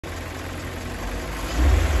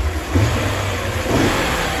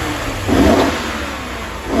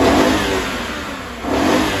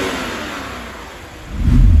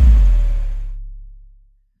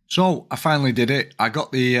So I finally did it. I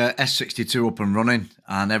got the S62 up and running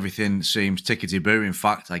and everything seems tickety-boo. In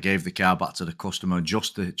fact, I gave the car back to the customer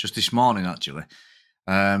just this morning actually.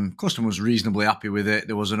 Customer was reasonably happy with it.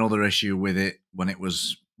 There was another issue with it when it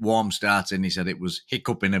was warm starting. He said it was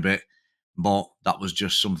hiccuping a bit, but that was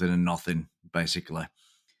just something and nothing basically.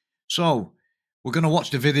 So we're going to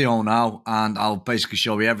watch the video now and I'll basically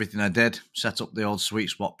show you everything I did. Set up the old sweet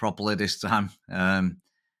spot properly this time.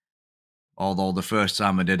 Although the first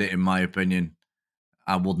time I did it, in my opinion,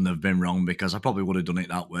 I wouldn't have been wrong because I probably would have done it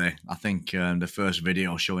that way. I think the first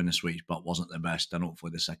video showing the sweet spot wasn't the best, and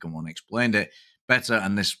hopefully the second one explained it better,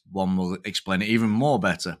 and this one will explain it even more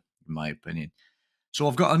better, in my opinion. So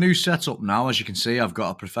I've got a new setup now. As you can see, I've got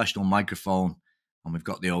a professional microphone, and we've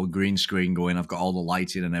got the old green screen going. I've got all the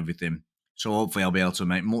lighting and everything. So hopefully I'll be able to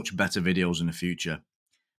make much better videos in the future.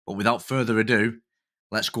 But without further ado,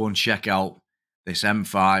 let's go and check out this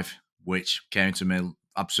M5, which came to me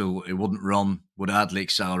absolutely wouldn't run, would hardly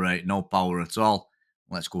accelerate, no power at all.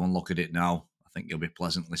 Let's go and look at it now. I think you'll be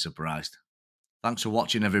pleasantly surprised. Thanks for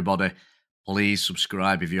watching, everybody. Please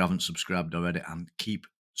subscribe if you haven't subscribed already and keep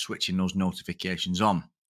switching those notifications on,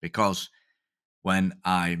 because when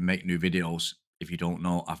I make new videos, if you don't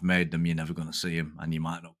know I've made them, you're never going to see them and you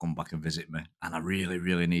might not come back and visit me. And I really,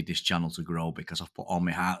 really need this channel to grow because I've put all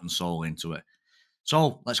my heart and soul into it.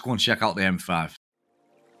 So let's go and check out the M5.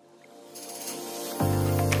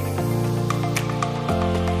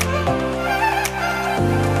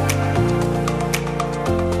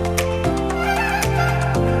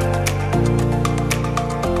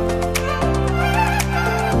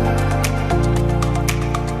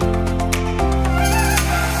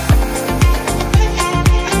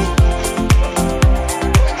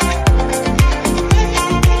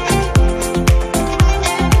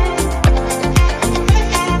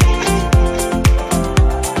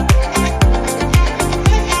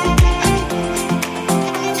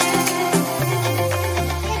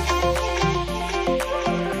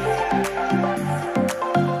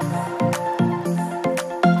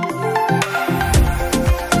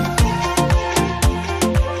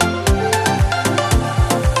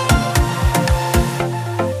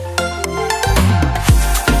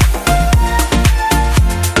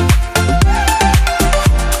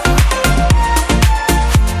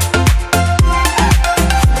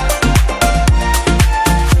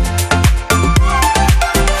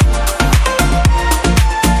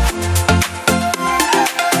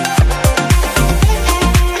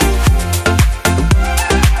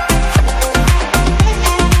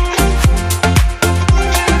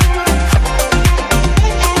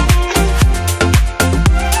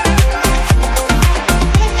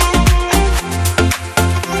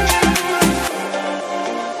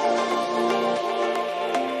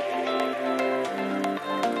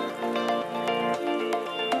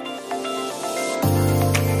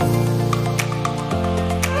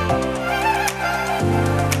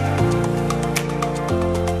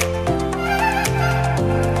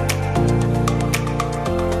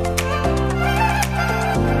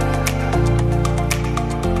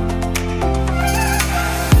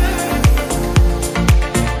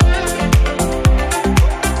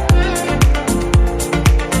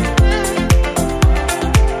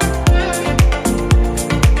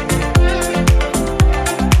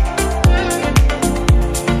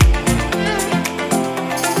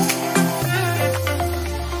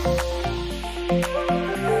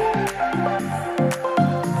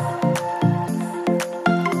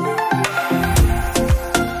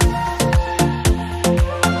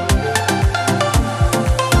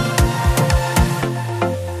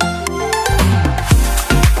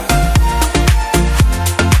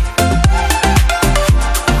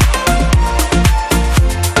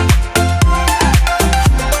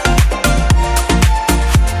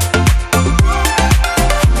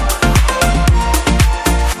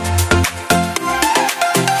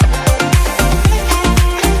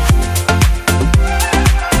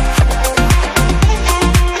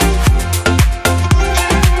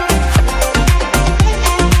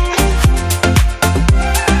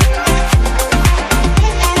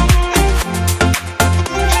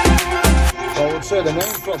 The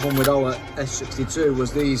main problem with our S62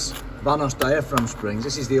 was these VANOS diaphragm springs.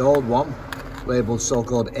 This is the old one, labelled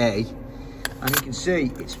so-called A, and you can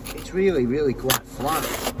see it's really quite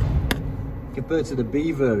flat compared to the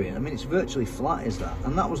B variant. I mean, it's virtually flat is that,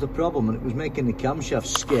 and that was the problem, and it was making the camshaft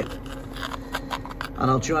skip.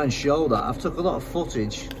 And I'll try and show that. I've took a lot of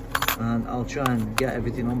footage and I'll try and get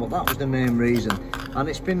everything on, but that was the main reason. And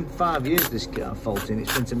it's been 5 years this car faulting.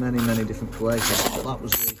 It's been to many different places, but that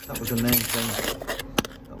was the main thing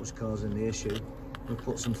that was causing the issue. We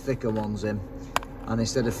put some thicker ones in and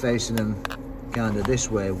instead of facing them kind of this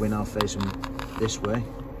way, we're now facing this way,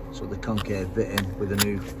 so the concave bit in with a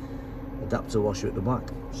new adapter washer at the back.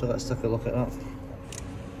 So let's take a look at that.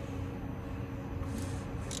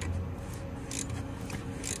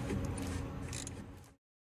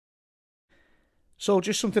 So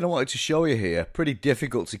just something I wanted to show you here. Pretty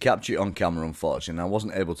difficult to capture it on camera, unfortunately. I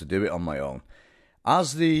wasn't able to do it on my own.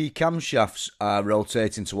 As the camshafts are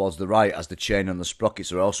rotating towards the right, as the chain and the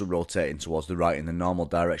sprockets are also rotating towards the right in the normal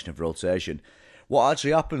direction of rotation, what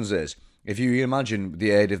actually happens is, if you imagine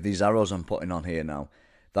the aid of these arrows I'm putting on here now,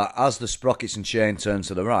 that as the sprockets and chain turn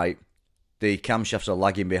to the right, the camshafts are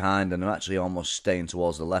lagging behind and are actually almost staying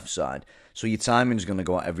towards the left side. So your timing is going to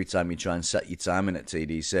go out every time you try and set your timing at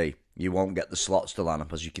TDC. You won't get the slots to line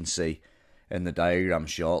up, as you can see in the diagram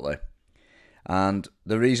shortly. And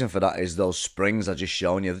the reason for that is those springs I just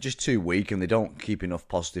shown you, they're just too weak and they don't keep enough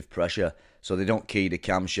positive pressure. So they don't key the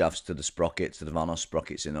camshafts to the sprockets, to the VANOS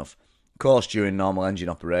sprockets enough. Of course, during normal engine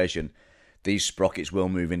operation, these sprockets will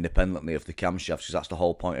move independently of the camshafts, because that's the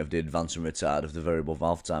whole point of the advance and retard of the variable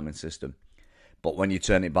valve timing system. But when you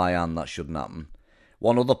turn it by hand, that shouldn't happen.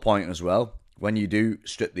 One other point as well, when you do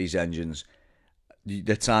strip these engines,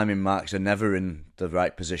 the timing marks are never in the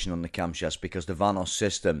right position on the camshafts, because the VANOS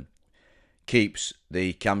system keeps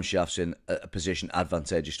the camshafts in a position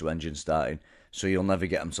advantageous to engine starting, so you'll never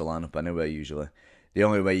get them to line up anywhere usually. The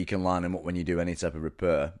only way you can line them up when you do any type of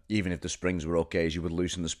repair, even if the springs were okay, is you would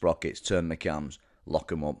loosen the sprockets, turn the cams, lock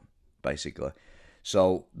them up, basically.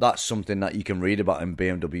 So that's something that you can read about in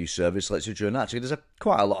BMW service literature, and actually there's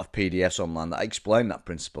quite a lot of PDFs online that explain that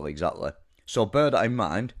principle exactly. So bear that in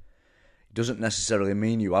mind. It doesn't necessarily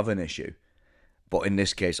mean you have an issue, but in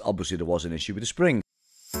this case, obviously there was an issue with the spring.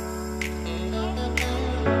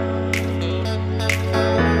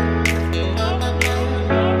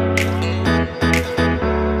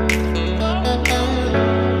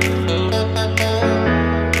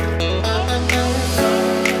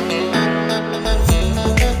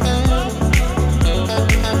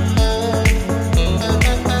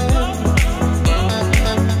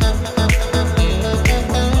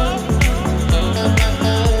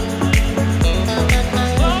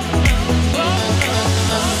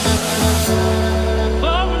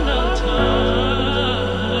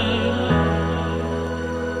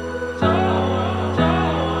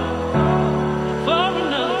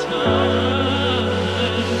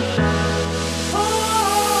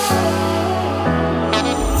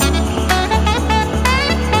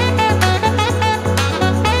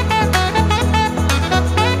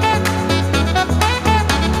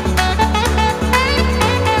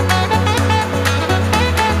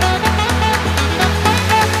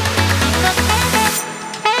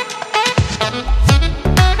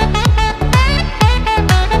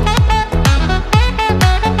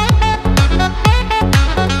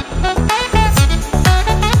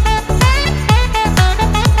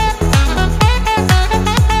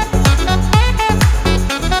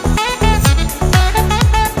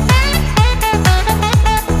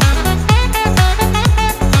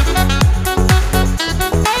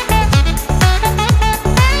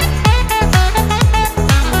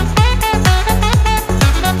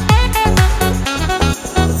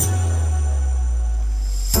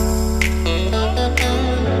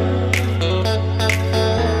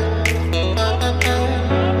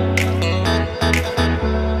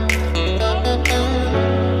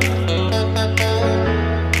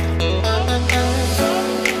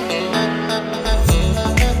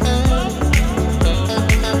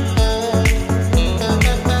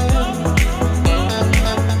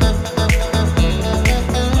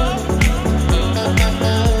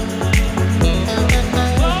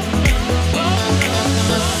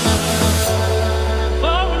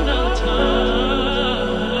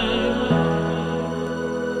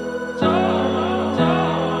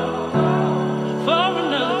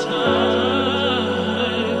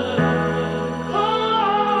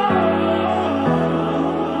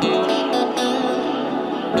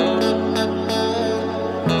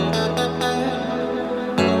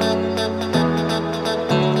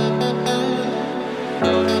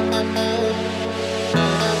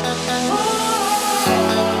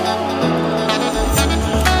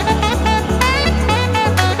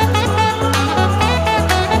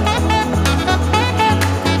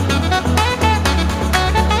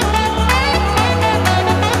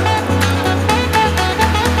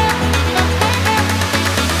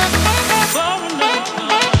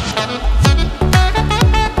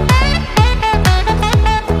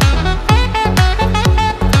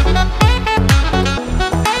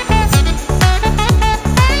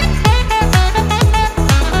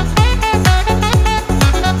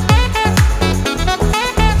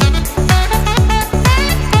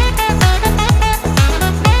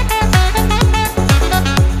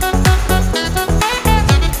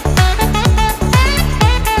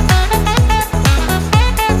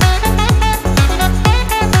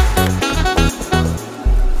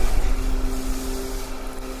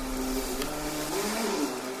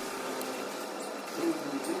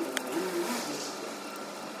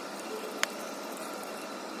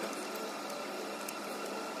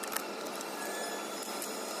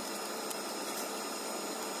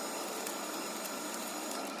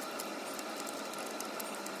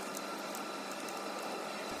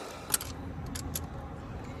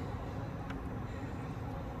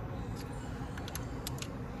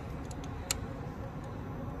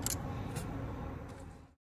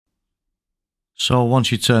 So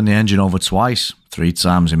once you turn the engine over twice, 3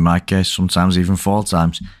 times in my case, sometimes even 4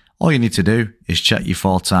 times, all you need to do is check your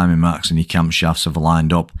 4 timing marks and your camshafts have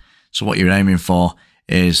lined up. So what you're aiming for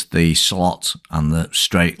is the slot and the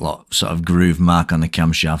straight sort of groove mark on the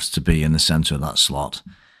camshafts to be in the centre of that slot.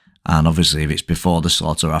 And obviously if it's before the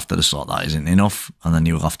slot or after the slot, that isn't enough, and then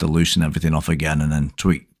you'll have to loosen everything off again and then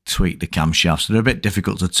tweak the camshafts. They're a bit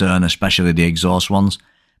difficult to turn, especially the exhaust ones,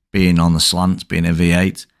 being on the slant, being a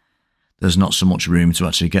V8. There's not so much room to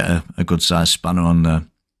actually get a good sized spanner on there.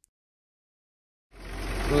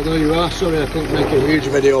 Well, there you are. Sorry I couldn't make a huge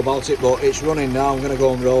video about it, but it's running now. I'm going to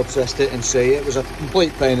go and road test it and see. It was a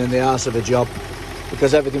complete pain in the arse of a job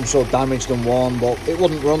because everything was so damaged and worn, but it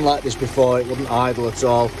wouldn't run like this before. It wouldn't idle at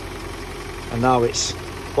all, and now it's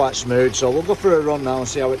quite smooth. So we'll go for a run now and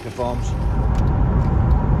see how it performs.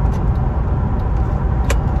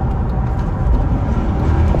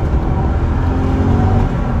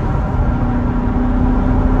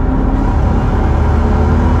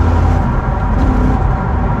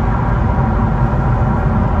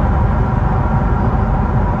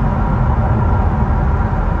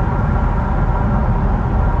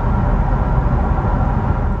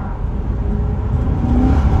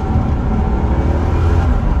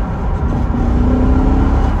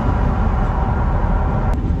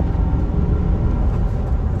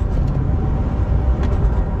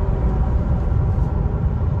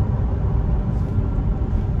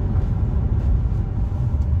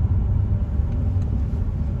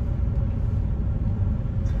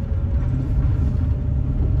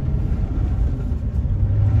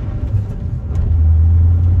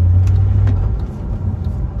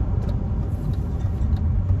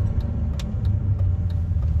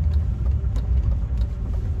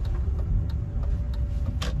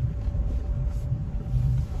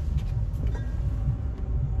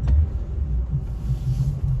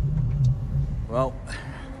 Well,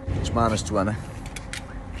 it's -20.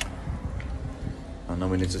 And now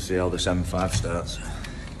we need to see how this M5 starts.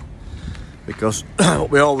 Because what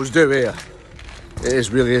we always do here, it's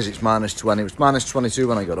 -20. It was -22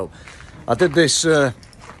 when I got up. I did this,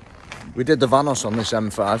 we did the VANOS on this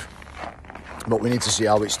M5, but we need to see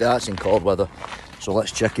how it starts in cold weather. So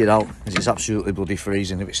let's check it out, because it's absolutely bloody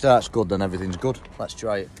freezing. If it starts good, then everything's good. Let's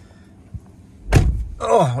try it.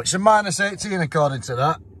 Oh, it's a -18 according to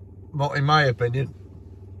that. But in my opinion,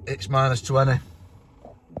 it's -20.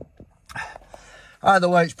 Either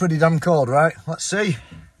way, it's pretty damn cold, right? Let's see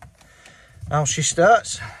how she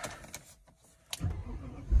starts.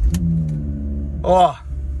 Oh!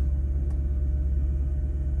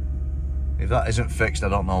 If that isn't fixed, I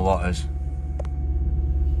don't know what is.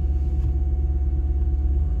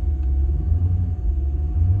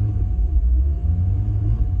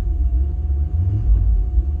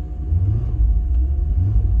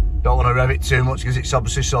 Don't want to rev it too much because it's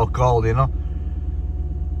obviously so cold, you know.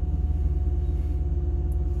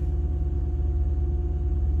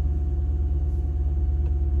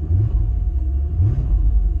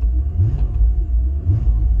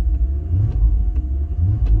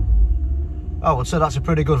 I would say that's a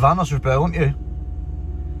pretty good VANOS repair, wouldn't you?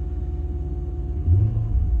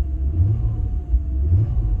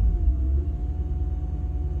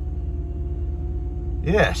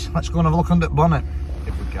 Yes, let's go and have a look under the bonnet.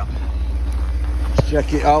 If we can. Let's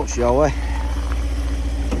check it out, shall we?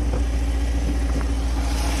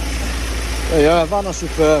 There you are, VANOS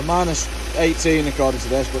repair, -18 according to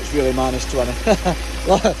this, but it's really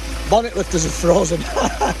 -20. Bonnet lifters are frozen.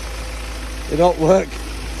 They don't work.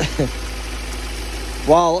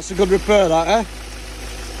 Wow, that's a good repair, that, eh?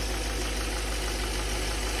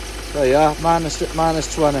 There you are,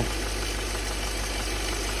 -20.